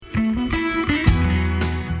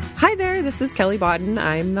this is Kelly Bodden.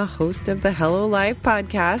 I'm the host of the Hello Live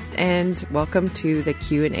podcast, and welcome to the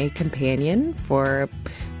Q&A companion for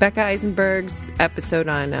Becca Eisenberg's episode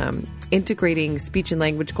on integrating speech and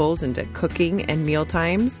language goals into cooking and meal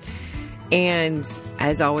times. And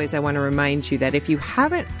as always, I want to remind you that if you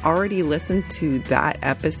haven't already listened to that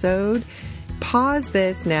episode, pause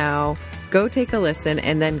this now, go take a listen,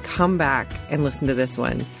 and then come back and listen to this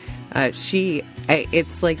one.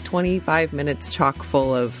 It's like 25 minutes chock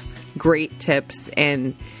full of great tips,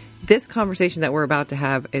 and this conversation that we're about to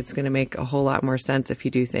have, it's going to make a whole lot more sense if you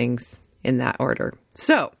do things in that order.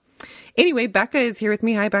 So anyway, Becca is here with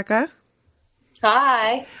me. Hi, Becca.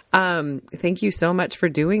 Hi. Thank you so much for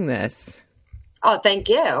doing this. Oh, thank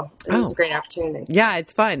you. It was a great opportunity. Yeah,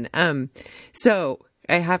 it's fun. So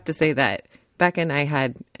I have to say that Becca and I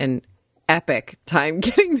had an epic time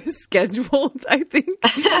getting this scheduled. I think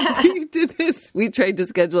we tried to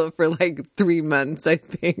schedule it for like 3 months, I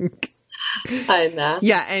think. I know.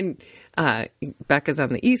 Yeah. And, Becca's on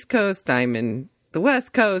the East Coast. I'm in the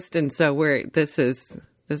West Coast. And so this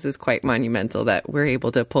is quite monumental that we're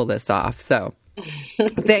able to pull this off. So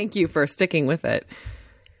thank you for sticking with it.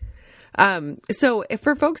 So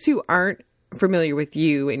for folks who aren't familiar with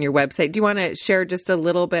you and your website, do you want to share just a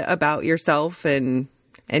little bit about yourself and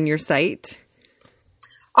your site?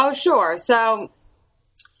 Oh, sure. So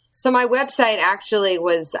my website actually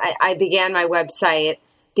was, I began my website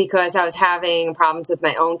because I was having problems with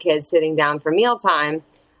my own kids sitting down for mealtime,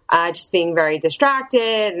 just being very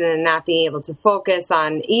distracted and not being able to focus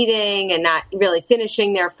on eating and not really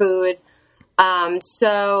finishing their food.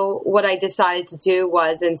 So what I decided to do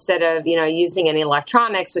was, instead of, using any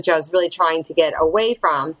electronics, which I was really trying to get away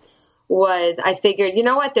from, was I figured, you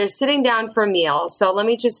know what, they're sitting down for a meal, so let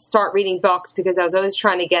me just start reading books, because I was always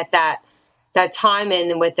trying to get that time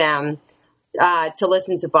in with them to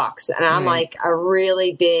listen to books. And I'm like a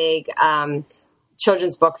really big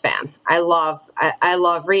children's book fan. I love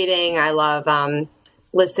reading. I love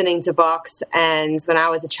listening to books. And when I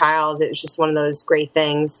was a child, it was just one of those great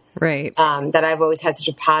things, right? That I've always had such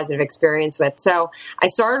a positive experience with. So I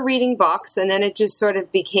started reading books, and then it just sort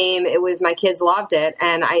of became, my kids loved it.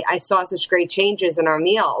 And I saw such great changes in our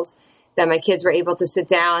meals that my kids were able to sit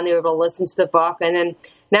down, they were able to listen to the book. And then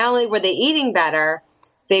not only were they eating better,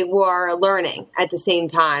 they were learning at the same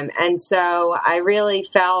time. And so I really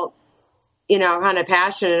felt, kind of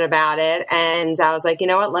passionate about it. And I was like, you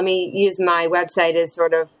know what, let me use my website as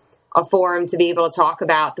sort of a forum to be able to talk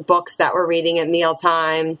about the books that we're reading at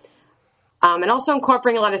mealtime. And also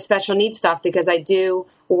incorporating a lot of special needs stuff, because I do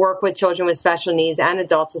work with children with special needs and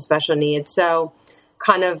adults with special needs. So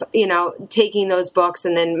kind of, taking those books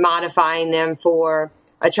and then modifying them for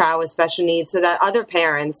a child with special needs, so that other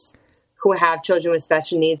parents who have children with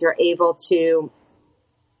special needs are able to,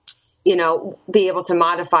 be able to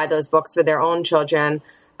modify those books for their own children.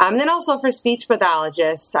 And then also for speech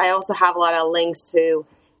pathologists, I also have a lot of links to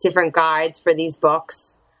different guides for these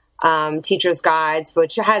books, teacher's guides,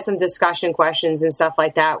 which has some discussion questions and stuff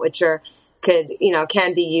like that, which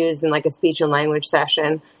can be used in like a speech and language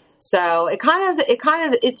session. So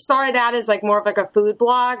it started out as like more of like a food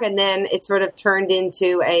blog, and then it sort of turned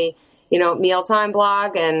into a, mealtime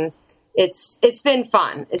blog, and it's been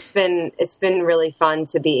fun. It's been really fun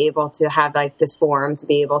to be able to have like this forum to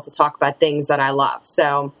be able to talk about things that I love.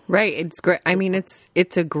 So right, it's great. I mean, it's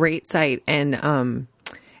a great site, and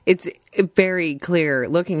it's very clear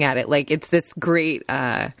looking at it. Like, it's this great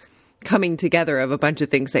coming together of a bunch of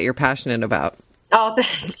things that you're passionate about. Oh,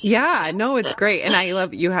 thanks. Yeah, no, it's great. And I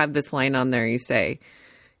love, you have this line on there. You say,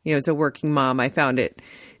 as a working mom, I found it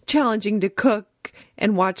challenging to cook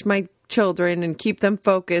and watch my children and keep them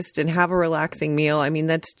focused and have a relaxing meal. I mean,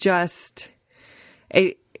 that's just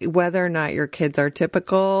whether or not your kids are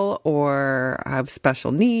typical or have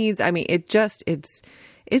special needs. I mean, it's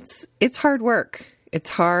hard work. It's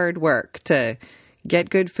hard work to get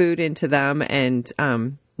good food into them and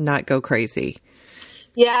not go crazy.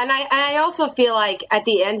 Yeah, and I also feel like at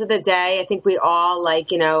the end of the day, I think we all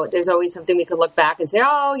there's always something we could look back and say,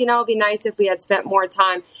 oh, it'd be nice if we had spent more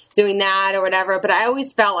time doing that or whatever. But I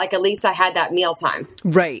always felt like at least I had that meal time.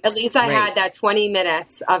 Right. At least I had that 20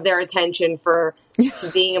 minutes of their attention to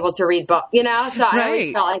being able to read books, So I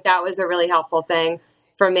always felt like that was a really helpful thing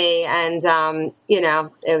for me. And,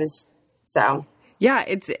 it was so. Yeah,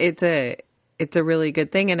 it's a really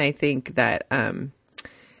good thing. And I think that,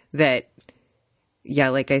 yeah,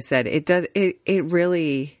 like I said, it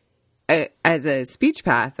really, as a speech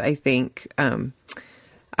path, I think, in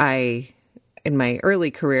my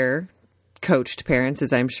early career, coached parents,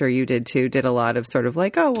 as I'm sure you did too, did a lot of sort of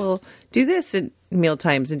like, oh, well, do this at meal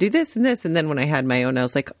times and do this and this. And then when I had my own, I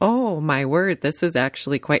was like, oh my word, this is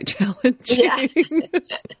actually quite challenging.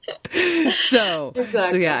 Yeah. So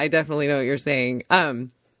yeah, I definitely know what you're saying.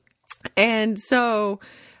 And so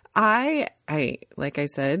I, like I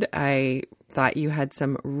said, I thought you had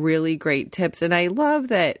some really great tips. And I love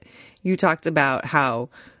that you talked about how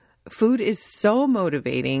food is so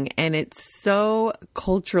motivating and it's so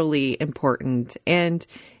culturally important. And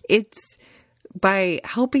it's by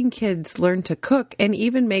helping kids learn to cook and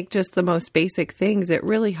even make just the most basic things, it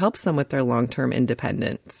really helps them with their long-term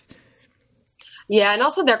independence. Yeah, and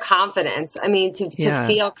also their confidence. I mean, to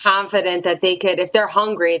feel confident that they could, if they're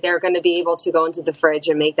hungry, they're going to be able to go into the fridge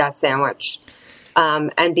and make that sandwich,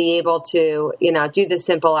 and be able to, do the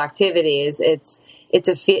simple activities. It's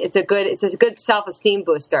a good self-esteem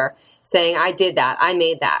booster saying, I did that. I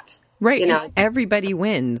made that. Right. Everybody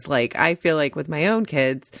wins. Like, I feel like with my own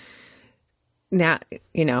kids now,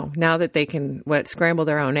 now that they can scramble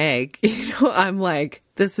their own egg, I'm like,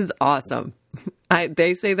 this is awesome.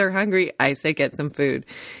 They say they're hungry. I say get some food.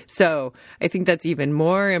 So I think that's even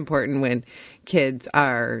more important when kids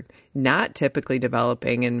are not typically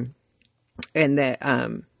developing and that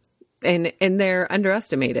and they're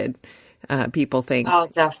underestimated. People think, oh,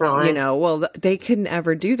 definitely, well, they could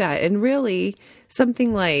never do that. And really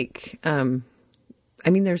something like,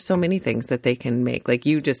 there's so many things that they can make. Like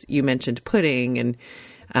you mentioned pudding and,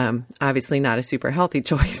 obviously not a super healthy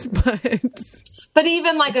choice, but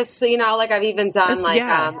even like I've even done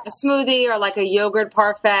a smoothie or like a yogurt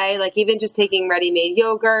parfait, like even just taking ready-made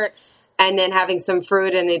yogurt and then having some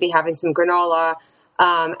fruit and maybe having some granola,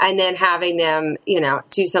 and then having them,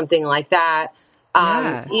 do something like that.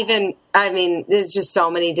 There's just so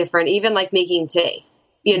many different, even like making tea,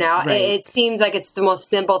 right. It seems like it's the most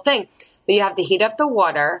simple thing, but you have to heat up the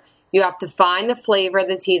water. You have to find the flavor of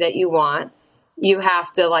the tea that you want. You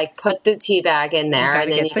have to put the tea bag in there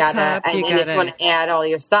and then you just want to add all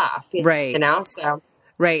your stuff, right. So.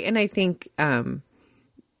 Right. And I think, one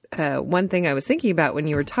thing I was thinking about when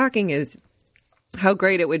you were talking is how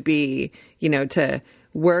great it would be, to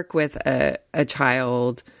work with a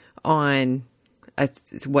child on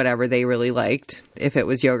whatever they really liked, if it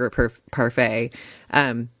was yogurt parfait.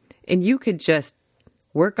 And you could just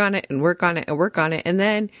work on it and work on it and work on it. And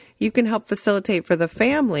then you can help facilitate for the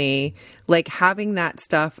family, like having that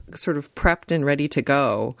stuff sort of prepped and ready to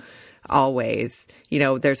go always.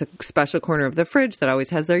 There's a special corner of the fridge that always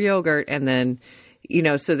has their yogurt. And then,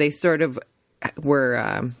 so they sort of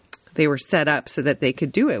they were set up so that they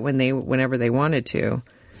could do it whenever they wanted to.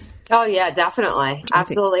 Oh, yeah, definitely.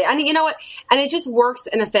 Absolutely. And you know what? And it just works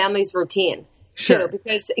in a family's routine, too,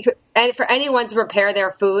 because for anyone to prepare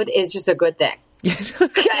their food is just a good thing. So,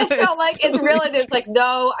 it's really, there's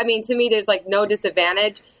to me, there's no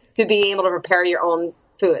disadvantage to being able to prepare your own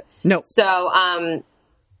food. No. So, I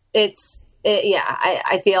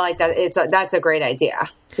feel like that's a great idea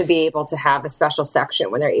to be able to have a special section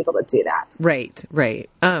when they're able to do that. Right.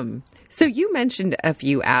 So you mentioned a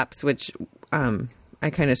few apps, which, I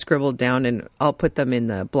kind of scribbled down, and I'll put them in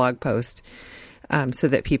the blog post so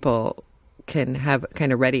that people can have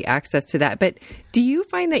kind of ready access to that. But do you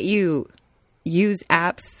find that you use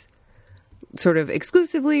apps sort of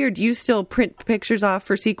exclusively, or do you still print pictures off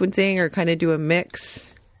for sequencing, or kind of do a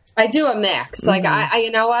mix? I do a mix. Like I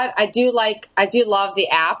you know what? I do love the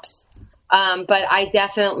apps, but I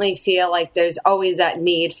definitely feel like there's always that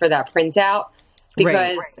need for that printout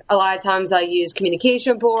because a lot of times I'll use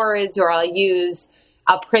communication boards or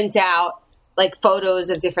I'll print out like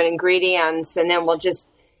photos of different ingredients, and then we'll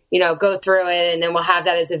just, go through it, and then we'll have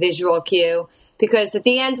that as a visual cue. Because at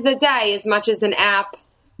the end of the day, as much as an app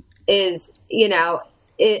is,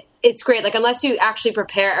 it's great. Like, unless you actually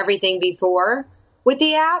prepare everything before with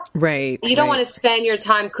the app, right? You don't want to spend your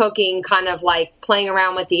time cooking, kind of like playing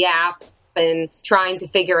around with the app and trying to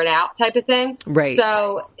figure it out, type of thing, right?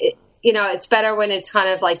 So, it's better when it's kind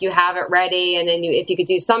of like you have it ready, and then if you could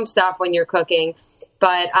do some stuff when you're cooking.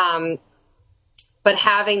 But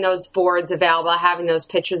having those boards available, having those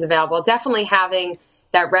pictures available, definitely having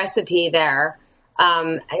that recipe there,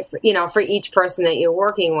 for each person that you're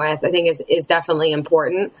working with, I think is definitely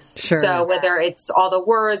important. Sure. So whether it's all the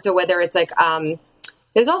words or whether it's like,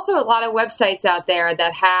 there's also a lot of websites out there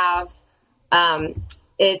that have,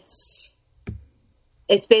 it's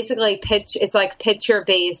basically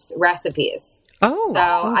picture-based recipes. Oh, so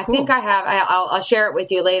I cool. think I'll share it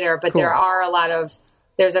with you later, but cool.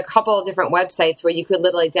 There's a couple of different websites where you could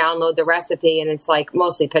literally download the recipe, and it's like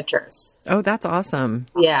mostly pictures. Oh, that's awesome.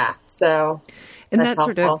 Yeah. So, and that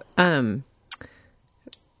helpful. Sort of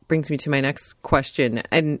brings me to my next question.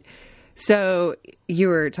 And So you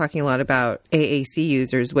were talking a lot about AAC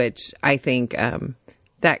users, which I think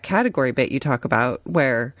that category bit you talk about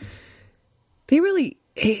where they really,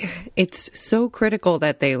 it's so critical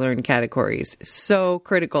that they learn categories. So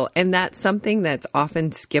critical. And that's something that's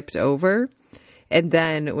often skipped over. And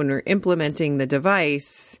then when we're implementing the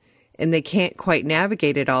device and they can't quite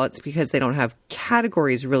navigate it all, it's because they don't have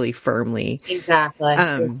categories really firmly. Exactly.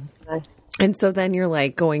 And so then you're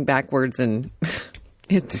like going backwards and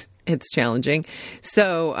it's challenging.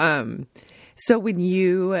 So,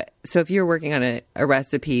 if you're working on a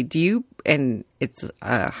recipe, and it's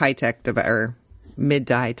a high-tech or mid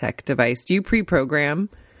to high-tech device, do you pre-program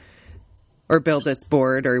or build this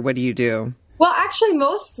board, or what do you do? Well, actually,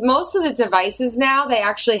 most of the devices now, they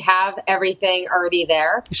actually have everything already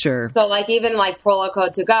there. Sure. So, like, even like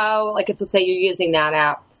Proloco to go, like if let's say you're using that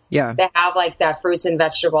app, yeah, they have like that fruits and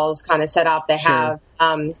vegetables kind of set up. They have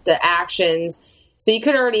the actions. So you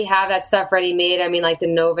could already have that stuff ready made. I mean, like the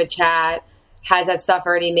Nova Chat has that stuff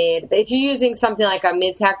already made. But if you're using something like a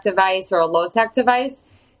mid-tech device or a low-tech device,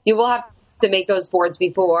 you will have to make those boards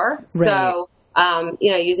before. Right. So,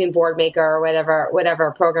 using BoardMaker or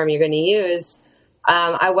whatever program you're going to use,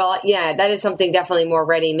 that is something definitely more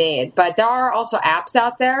ready-made. But there are also apps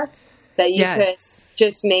out there that you could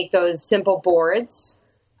just make those simple boards.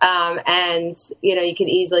 And you could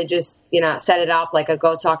easily just, set it up like a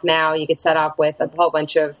GoTalk Now. You could set up with a whole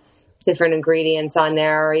bunch of different ingredients on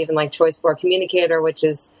there, or even like Choice Board Communicator, which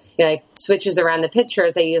is, like switches around the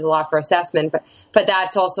pictures. I use a lot for assessment, but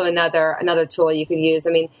that's also another tool you could use. I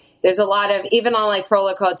mean, there's a lot of, even on like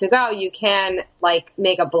Proloco to go, you can like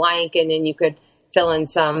make a blank and then you could fill in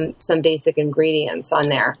some basic ingredients on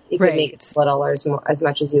there. You could make it little or as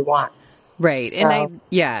much as you want. Right. So. And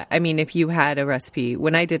I mean, if you had a recipe,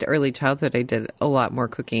 when I did early childhood, I did a lot more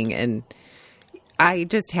cooking, and I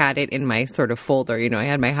just had it in my sort of folder. I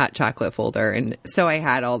had my hot chocolate folder. And so I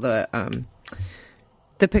had all the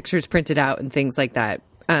pictures printed out and things like that.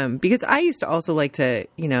 Because I used to also like to,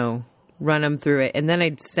 run them through it, and then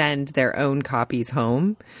I'd send their own copies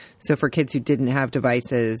home. So for kids who didn't have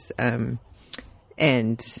devices, and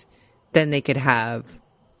then they could have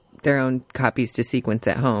their own copies to sequence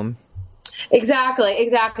at home. Exactly.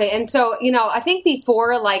 And so, I think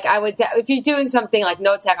before, like if you're doing something like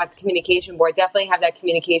no-tech, like the communication board, definitely have that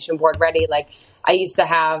communication board ready. Like I used to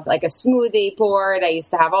have like a smoothie board. I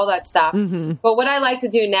used to have all that stuff. Mm-hmm. But what I like to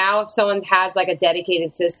do now, if someone has like a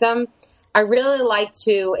dedicated system, I really like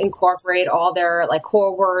to incorporate all their like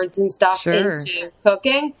core words and stuff into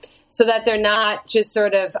cooking so that they're not just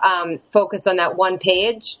sort of focused on that one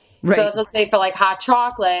page. Right. So let's say for like hot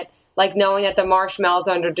chocolate, like knowing that the marshmallows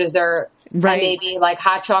are under dessert, and maybe like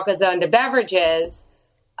hot chocolate's under beverages,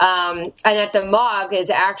 and that the mug is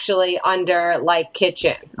actually under like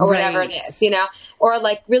kitchen or whatever it is, or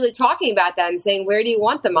like really talking about that and saying, where do you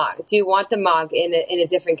want the mug? Do you want the mug in a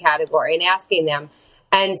different category, and asking them.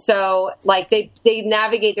 And so like they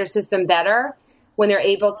navigate their system better when they're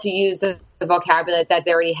able to use the vocabulary that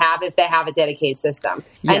they already have if they have a dedicated system.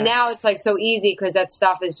 Yes. And now it's like so easy because that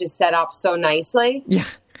stuff is just set up so nicely. Yeah.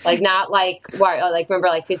 Like not like remember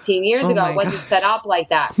like 15 years ago, it wasn't set up like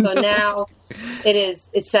that. So now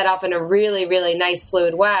it's set up in a really, really nice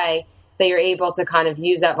fluid way that you're able to kind of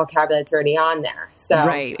use that vocabulary that's already on there. So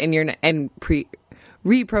right. And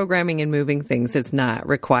reprogramming and moving things does not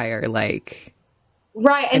require like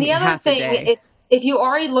right. And the other thing, if you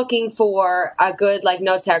are looking for a good like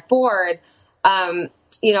no-tech board,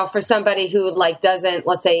 for somebody who like doesn't,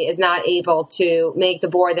 let's say, is not able to make the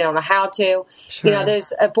board, they don't know how to,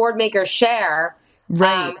 there's a BoardMaker Share,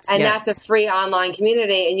 right? And that's a free online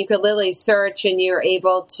community, and you could literally search, and you're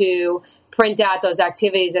able to print out those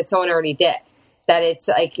activities that someone already did. That it's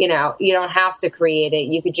like you don't have to create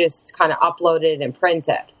it; you could just kind of upload it and print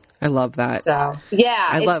it. I love that. So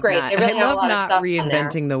it's great. That. They really have a lot not of stuff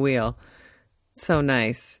reinventing the wheel. So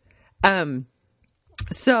nice.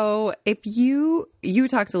 So if you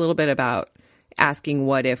talked a little bit about asking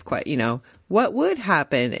what if, what would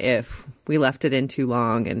happen if we left it in too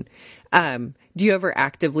long? And do you ever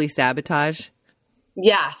actively sabotage?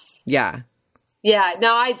 Yes. Yeah. Yeah,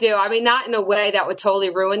 no, I do. I mean, not in a way that would totally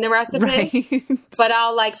ruin the recipe, right. But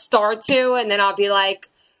I'll like start to, and then I'll be like,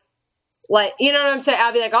 you know what I'm saying?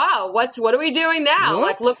 I'll be like, oh, what are we doing now? Whoops.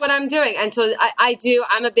 Like, look what I'm doing. And so I do,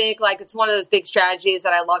 I'm a big, like, it's one of those big strategies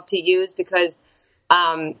that I love to use because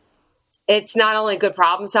it's not only good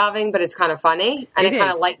problem solving, but it's kind of funny, and it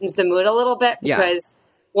kind of lightens the mood a little bit because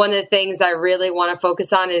one of the things I really want to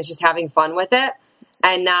focus on is just having fun with it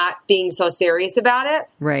and not being so serious about it.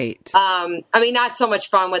 Right. I mean, not so much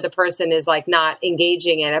fun with the person is like not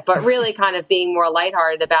engaging in it, but really kind of being more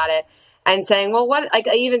lighthearted about it. and saying, well,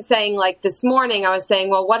 even saying like this morning, I was saying,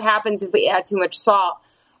 well, what happens if we add too much salt?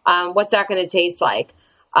 What's that going to taste like?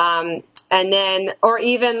 And then, or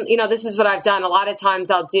even, this is what I've done. A lot of times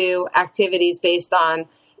I'll do activities based on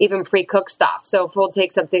even pre-cooked stuff. So if we'll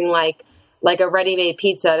take something like a ready-made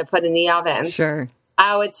pizza to put in the oven. Sure.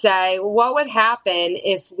 I would say, what would happen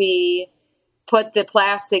if we put the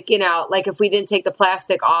plastic, like if we didn't take the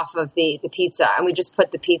plastic off of the pizza and we just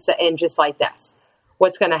put the pizza in just like this?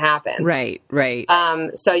 What's going to happen? Right.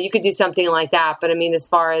 So you could do something like that. But I mean, as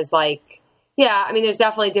far as there's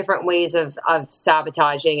definitely different ways of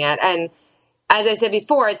sabotaging it. And as I said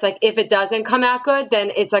before, it's like, if it doesn't come out good,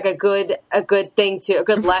 then it's like a good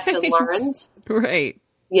lesson learned. Right.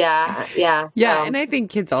 Yeah. Yeah. And I think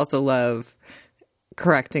kids also love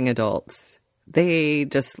correcting adults. They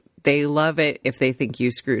love it if they think you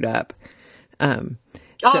screwed up. So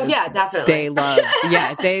yeah, definitely. They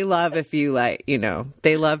love if you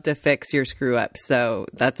they love to fix your screw up. So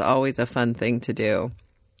that's always a fun thing to do.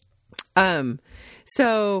 Is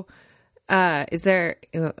there,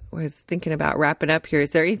 I was thinking about wrapping up here.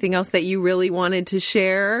 Is there anything else that you really wanted to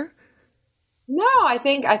share? No, I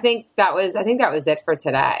think that was it for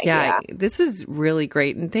today. Yeah. This is really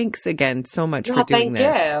great. And thanks again so much for doing this.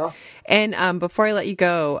 Thank you. And before I let you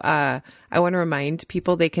go, I want to remind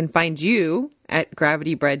people they can find you at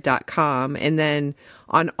gravitybread.com and then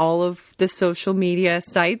on all of the social media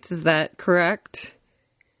sites. Is that correct?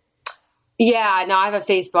 Yeah, no, I have a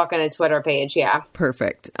Facebook and a Twitter page. Yeah.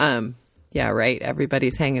 Perfect. Yeah, right.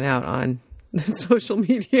 Everybody's hanging out on social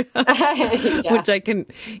media, which I can,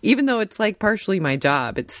 even though it's like partially my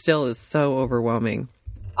job, it still is so overwhelming.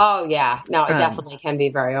 Oh, yeah. No, it definitely can be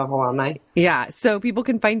very overwhelming. Yeah. So people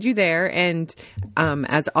can find you there. And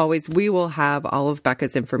as always, we will have all of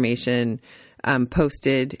Becca's information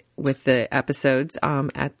posted with the episodes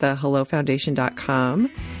at the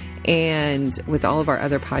hellofoundation.com and with all of our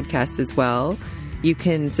other podcasts as well. You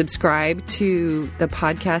can subscribe to the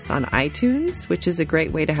podcast on iTunes, which is a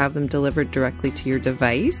great way to have them delivered directly to your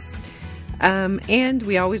device. And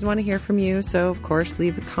we always want to hear from you. So, of course,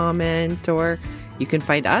 leave a comment, or you can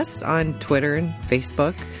find us on Twitter and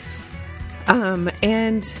Facebook.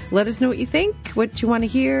 And let us know what you think, what you want to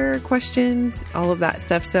hear, questions, all of that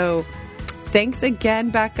stuff. So thanks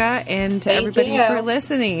again, Becca, and to everybody for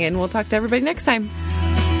listening. And we'll talk to everybody next time.